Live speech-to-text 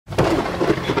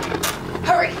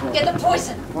Bert, get the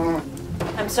poison.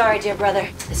 I'm sorry, dear brother.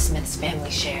 The Smith's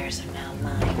family shares are now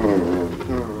mine.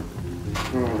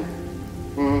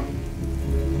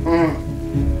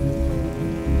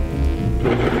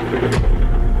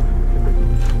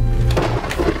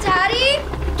 Daddy?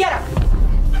 Get him!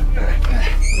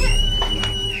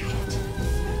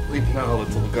 Sleep now,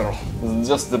 little girl. It's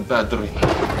just a bad dream.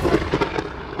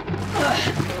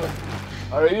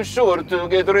 Are you sure to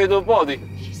get rid of body?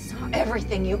 He saw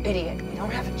everything, you idiot. We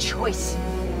don't have a choice.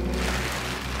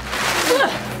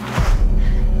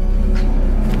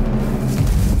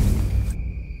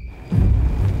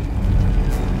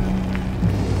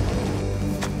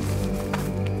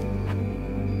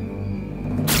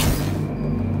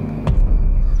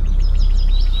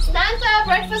 Samantha,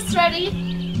 breakfast's ready.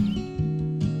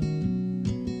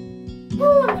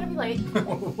 Ooh, I'm gonna be late.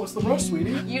 What's the rush,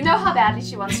 sweetie? You know how badly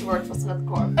she wants to work for Smith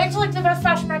Corp. It's like the best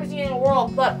fashion magazine in the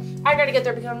world, but I gotta get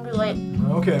there because I'm gonna be late.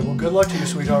 Okay, well, good luck to you,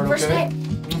 sweetheart, First okay? day.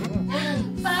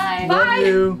 Bye. Love Bye.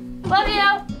 you. Love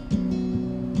you.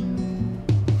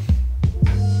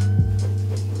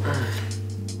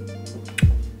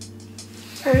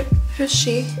 Bert, who's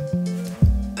she?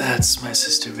 That's my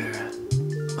sister Vera,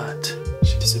 but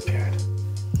she disappeared.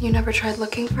 You never tried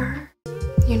looking for her?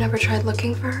 You never tried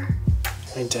looking for her?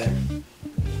 I did,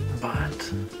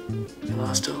 but I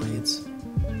lost all leads.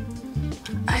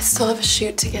 I still have a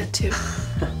shoot to get to.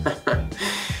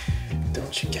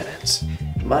 Don't you get it?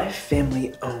 My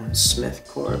family owns Smith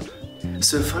Corp,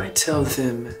 so if I tell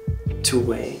them to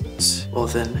wait, well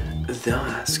then they'll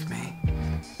ask me,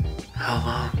 how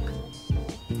long?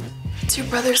 It's your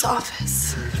brother's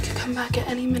office. He could come back at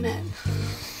any minute.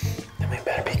 Then we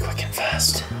better be quick and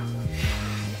fast.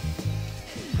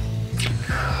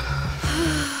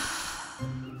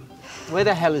 Where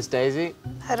the hell is Daisy?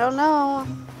 I don't know.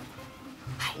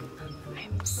 Hi,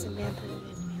 I'm Samantha.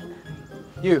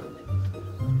 You.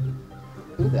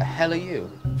 Who the hell are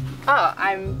you? Oh,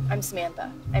 I'm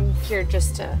Samantha. I'm here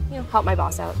just to, help my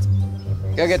boss out.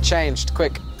 Go get changed,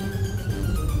 quick.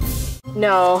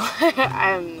 No,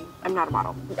 I'm not a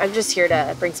model. I'm just here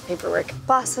to bring some paperwork.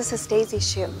 Boss, this is Daisy's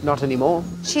shoe. Not anymore.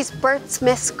 She's Bert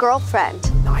Smith's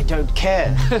girlfriend. I don't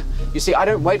care. You see, I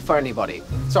don't wait for anybody.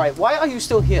 Sorry, why are you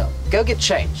still here? Go get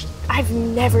changed. I've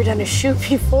never done a shoot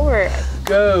before.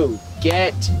 Go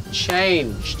get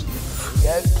changed.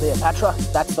 Go, Cleopatra,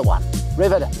 that's the one.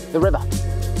 River, the river.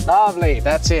 Lovely,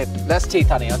 that's it. Less teeth,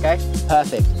 honey, okay?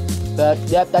 Perfect.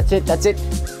 Yep, that's it, that's it.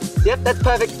 Yep, that's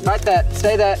perfect, right there,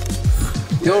 stay there.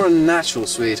 You're a natural,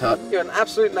 sweetheart. You're an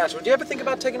absolute natural. Do you ever think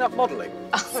about taking up modeling?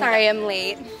 Oh, sorry, I'm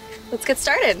late. Let's get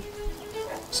started.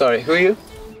 Sorry, who are you?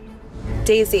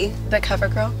 Daisy, the cover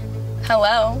girl.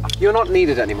 Hello. You're not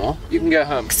needed anymore. You can go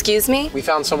home. Excuse me? We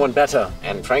found someone better,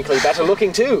 and frankly, better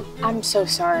looking too. I'm so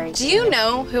sorry. Do you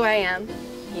know who I am?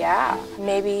 Yeah,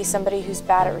 maybe somebody who's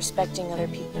bad at respecting other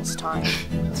people's time.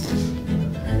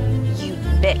 You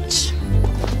bitch.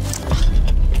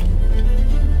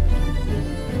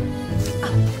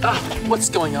 What's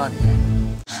going on here?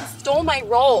 Stole my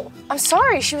role. I'm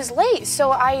sorry, she was late,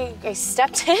 so I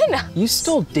stepped in. You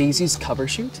stole Daisy's cover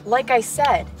shoot? Like I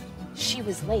said, she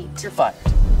was late. You're fired.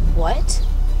 What?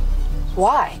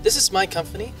 Why? This is my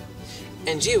company,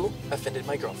 and you offended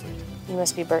my girlfriend. You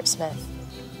must be Bert Smith.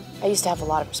 I used to have a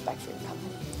lot of respect for your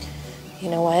company. You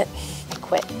know what? I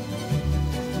quit.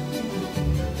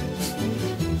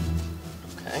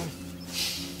 Okay.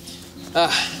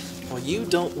 Well, you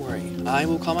don't worry. I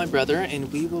will call my brother,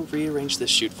 and we will rearrange this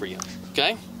shoot for you,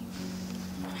 okay?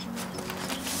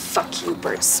 Fuck you,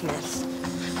 Bert Smith.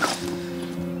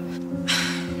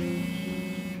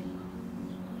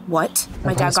 What?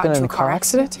 My dad got into a car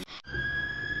accident?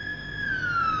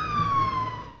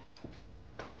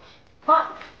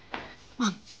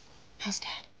 Mom, how's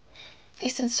Dad?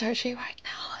 He's in surgery right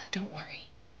now. Don't worry,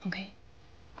 okay?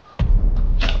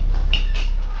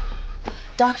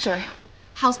 Doctor,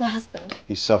 how's my husband?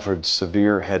 He suffered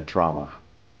severe head trauma.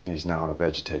 He's now in a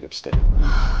vegetative state.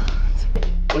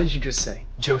 What did you just say?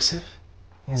 Joseph?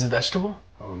 He's a vegetable?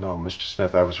 Oh, no, Mr.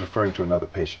 Smith, I was referring to another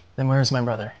patient. Then where's my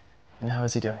brother? And how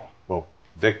is he doing? Well,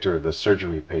 Victor, the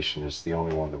surgery patient, is the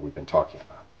only one that we've been talking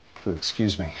about. So,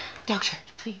 excuse me. Doctor,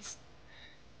 please.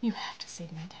 You have to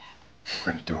save my dad.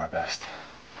 We're going to do our best.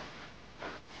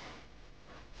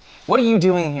 What are you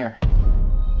doing here?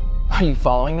 Are you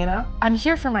following me now? I'm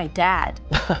here for my dad.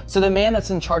 So the man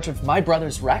that's in charge of my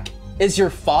brother's wreck is your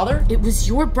father? It was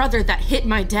your brother that hit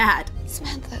my dad.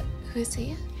 Samantha, who is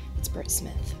he? It's Bert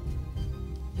Smith,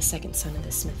 the second son of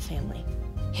the Smith family.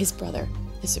 His brother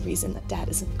is the reason that Dad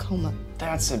is in a coma.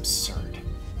 That's absurd.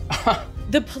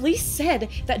 The police said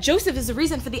that Joseph is the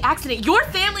reason for the accident. Your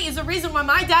family is the reason why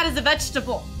my dad is a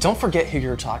vegetable. Don't forget who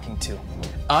you're talking to.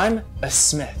 I'm a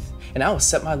Smith, and I will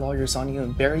set my lawyers on you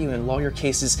and bury you in lawyer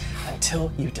cases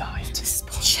until you die. This is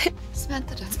bullshit.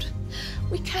 Samantha, don't.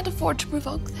 We can't afford to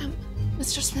provoke them.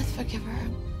 Mr. Smith, forgive her.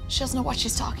 She doesn't know what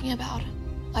she's talking about.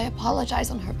 I apologize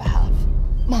on her behalf.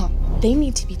 Mom, they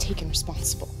need to be taken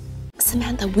responsible.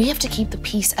 Samantha, we have to keep the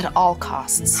peace at all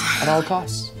costs. At all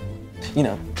costs? You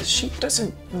know, she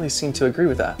doesn't really seem to agree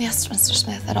with that. Yes, Mr.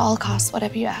 Smith, at all costs,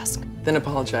 whatever you ask. Then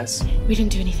apologize. We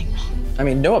didn't do anything wrong. I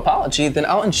mean, no apology, then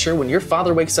I'll ensure when your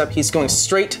father wakes up, he's going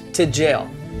straight to jail.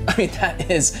 I mean,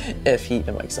 that is if he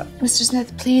even wakes up. Mr.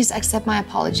 Smith, please accept my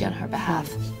apology on her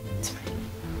behalf.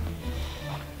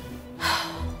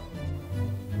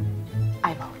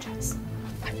 I apologize.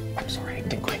 I'm sorry, I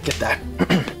didn't quite get that.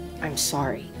 I'm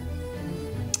sorry.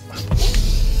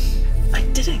 I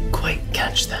didn't quite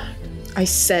catch that. I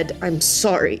said I'm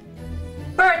sorry.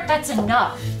 Bert, that's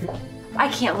enough. I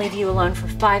can't leave you alone for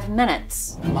 5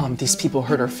 minutes. Mom, these people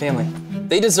hurt our family.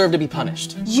 They deserve to be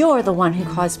punished. You're the one who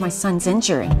caused my son's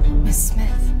injury. Miss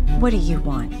Smith, What do you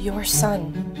want? your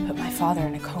son put my father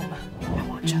in a coma. I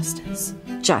want justice.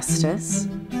 Justice?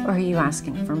 Or are you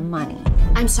asking for money?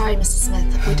 I'm sorry, Mrs.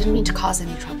 Smith. We didn't mean to cause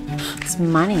any trouble. It's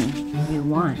money you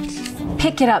want.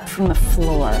 Pick it up from the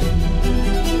floor.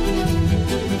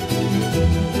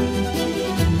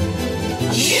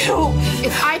 You!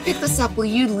 If I pick this up, will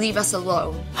you leave us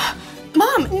alone?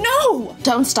 Mom, no!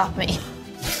 Don't stop me.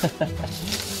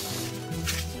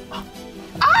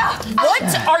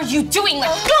 What are you doing?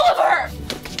 Let go of her!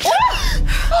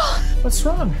 What's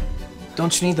wrong?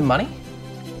 Don't you need the money?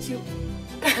 You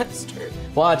bastard.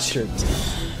 Watch her.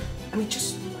 I mean,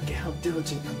 just look at how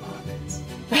diligent your mom is.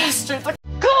 Bastard, let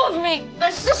go of me!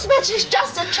 Mr. Smith, she's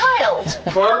just a child.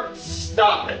 Bert,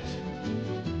 stop it.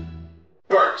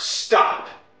 Bert, stop.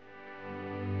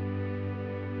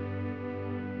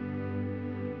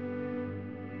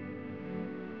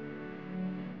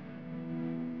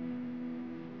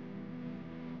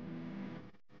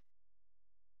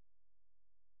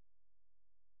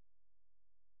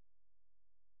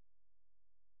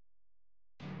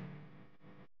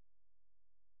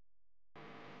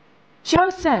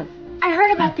 Joseph, I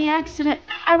heard about the accident.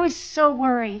 I was so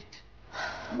worried.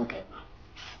 Okay.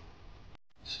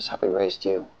 This is how we raised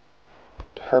you.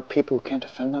 To hurt people who can't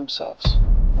defend themselves.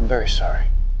 I'm very sorry.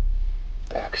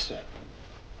 The accident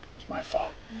was my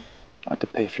fault. I had to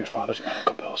pay for your father's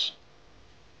medical bills.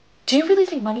 Do you really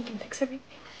think money can fix everything?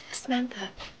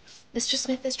 Samantha, Mr.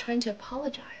 Smith is trying to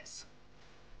apologize.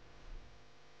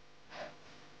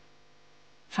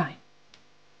 Fine.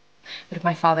 But if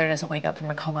my father doesn't wake up from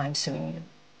a coma, I'm suing you.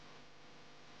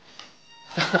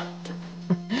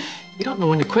 You don't know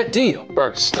when to quit, do you?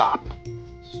 Bert, stop.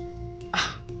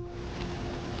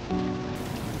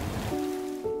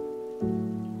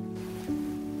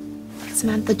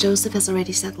 Samantha, Joseph has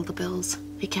already settled the bills.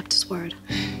 He kept his word.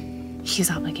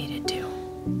 He's obligated to.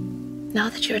 Now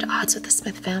that you're at odds with the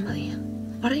Smith family,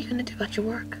 what are you going to do about your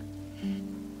work?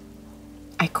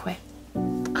 I quit.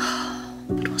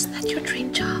 But wasn't that your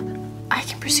dream job? I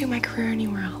can pursue my career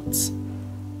anywhere else.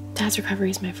 Dad's recovery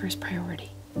is my first priority.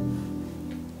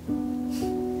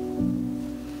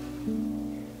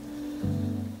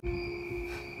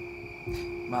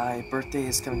 My birthday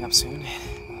is coming up soon.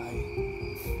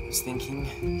 I was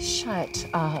thinking... Shut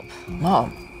up.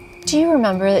 Mom. Do you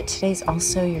remember that today's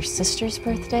also your sister's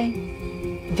birthday?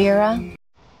 Vera?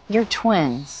 You're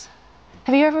twins.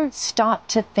 Have you ever stopped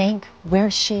to think where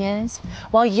she is?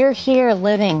 While you're here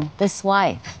living this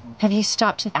life, have you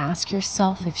stopped to ask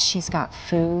yourself if she's got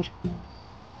food,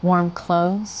 warm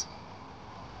clothes?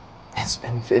 It's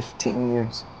been 15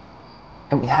 years.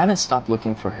 And we haven't stopped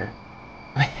looking for her.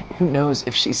 I mean, who knows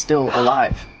if she's still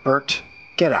alive? Bert,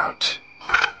 get out.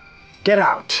 Get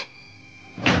out.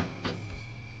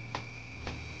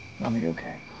 Mom, are you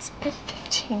okay? It's been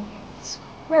 15 years.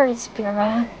 Where is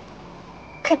Vera?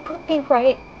 Could Bert be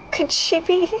right? Could she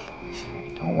be?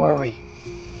 Don't worry.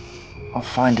 I'll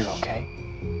find her, okay?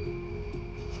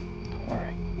 Don't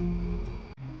worry.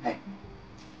 Hey.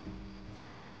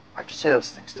 Why'd you say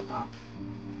those things to Mom?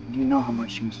 You know how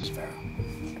much she misses Vera.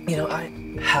 You know, I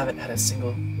haven't had a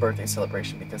single birthday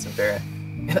celebration because of Bert.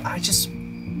 And I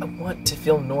want to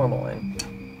feel normal, and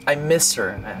I miss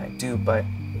her, I do, but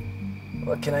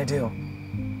what can I do?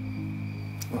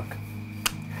 Look,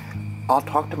 I'll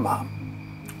talk to Mom.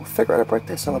 We'll figure out a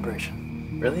birthday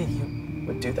celebration. Really? You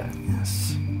would do that?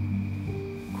 Yes.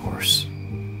 Of course.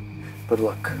 But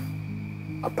look,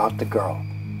 about the girl.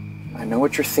 I know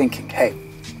what you're thinking. Hey,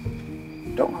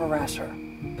 don't harass her.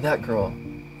 That girl.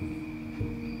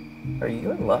 Are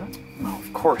you in love? No,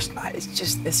 of course not. It's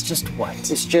just what?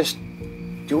 It's just,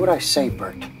 do what I say,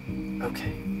 Bert.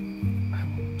 Okay.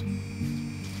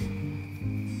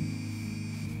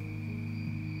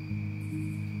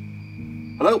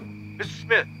 Hello? Mr.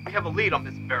 Smith, we have a lead on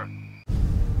Miss Vera.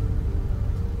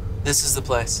 This is the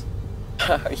place.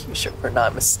 Are you sure we're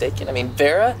not mistaken? I mean,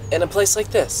 Vera in a place like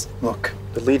this? Look,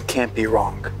 the lead can't be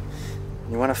wrong.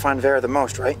 You want to find Vera the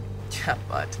most, right? Yeah,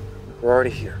 but... We're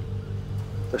already here.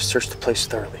 Let's search the place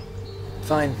thoroughly.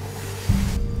 Fine.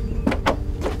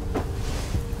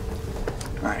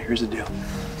 All right, here's the deal.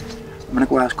 I'm gonna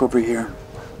go ask over here.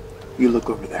 You look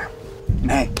over there.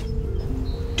 And hey,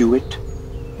 do it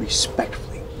respectfully.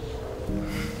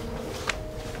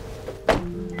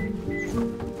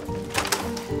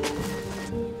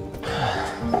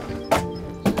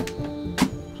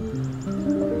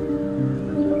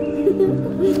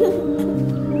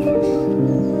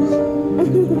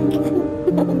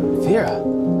 Vera.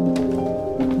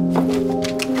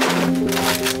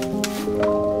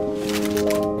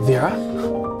 Vera?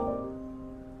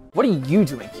 What are you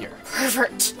doing here?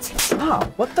 Pervert. Stop.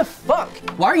 What the fuck?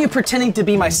 Why are you pretending to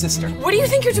be my sister? What do you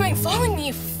think you're doing following me,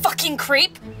 you fucking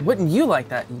creep? Wouldn't you like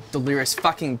that, you delirious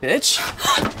fucking bitch?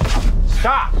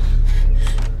 Stop!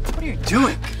 What are you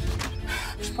doing?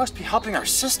 You're supposed to be helping our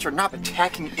sister, not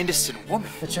attacking an innocent woman.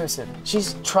 But Joseph,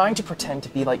 she's trying to pretend to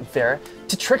be like Vera,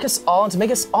 to trick us all and to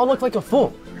make us all look like a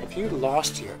fool. Have you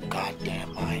lost your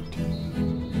goddamn mind?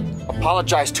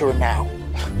 Apologize to her now.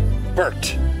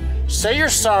 Bert, say you're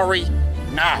sorry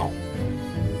now.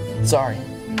 Sorry.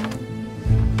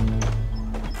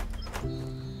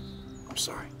 I'm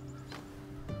sorry.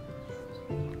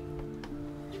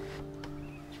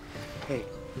 Hey,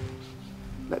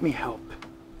 let me help.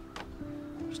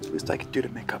 It's the least I could do to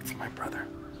make up for my brother.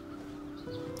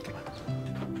 Come on.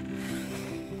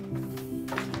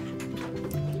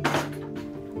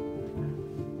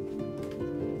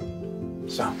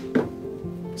 So,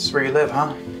 this is where you live,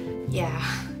 huh? Yeah.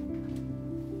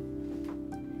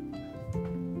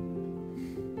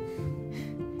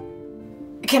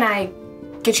 Can I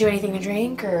get you anything to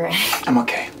drink or? I'm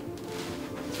okay.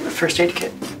 You have a first aid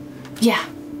kit? Yeah,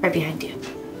 right behind you.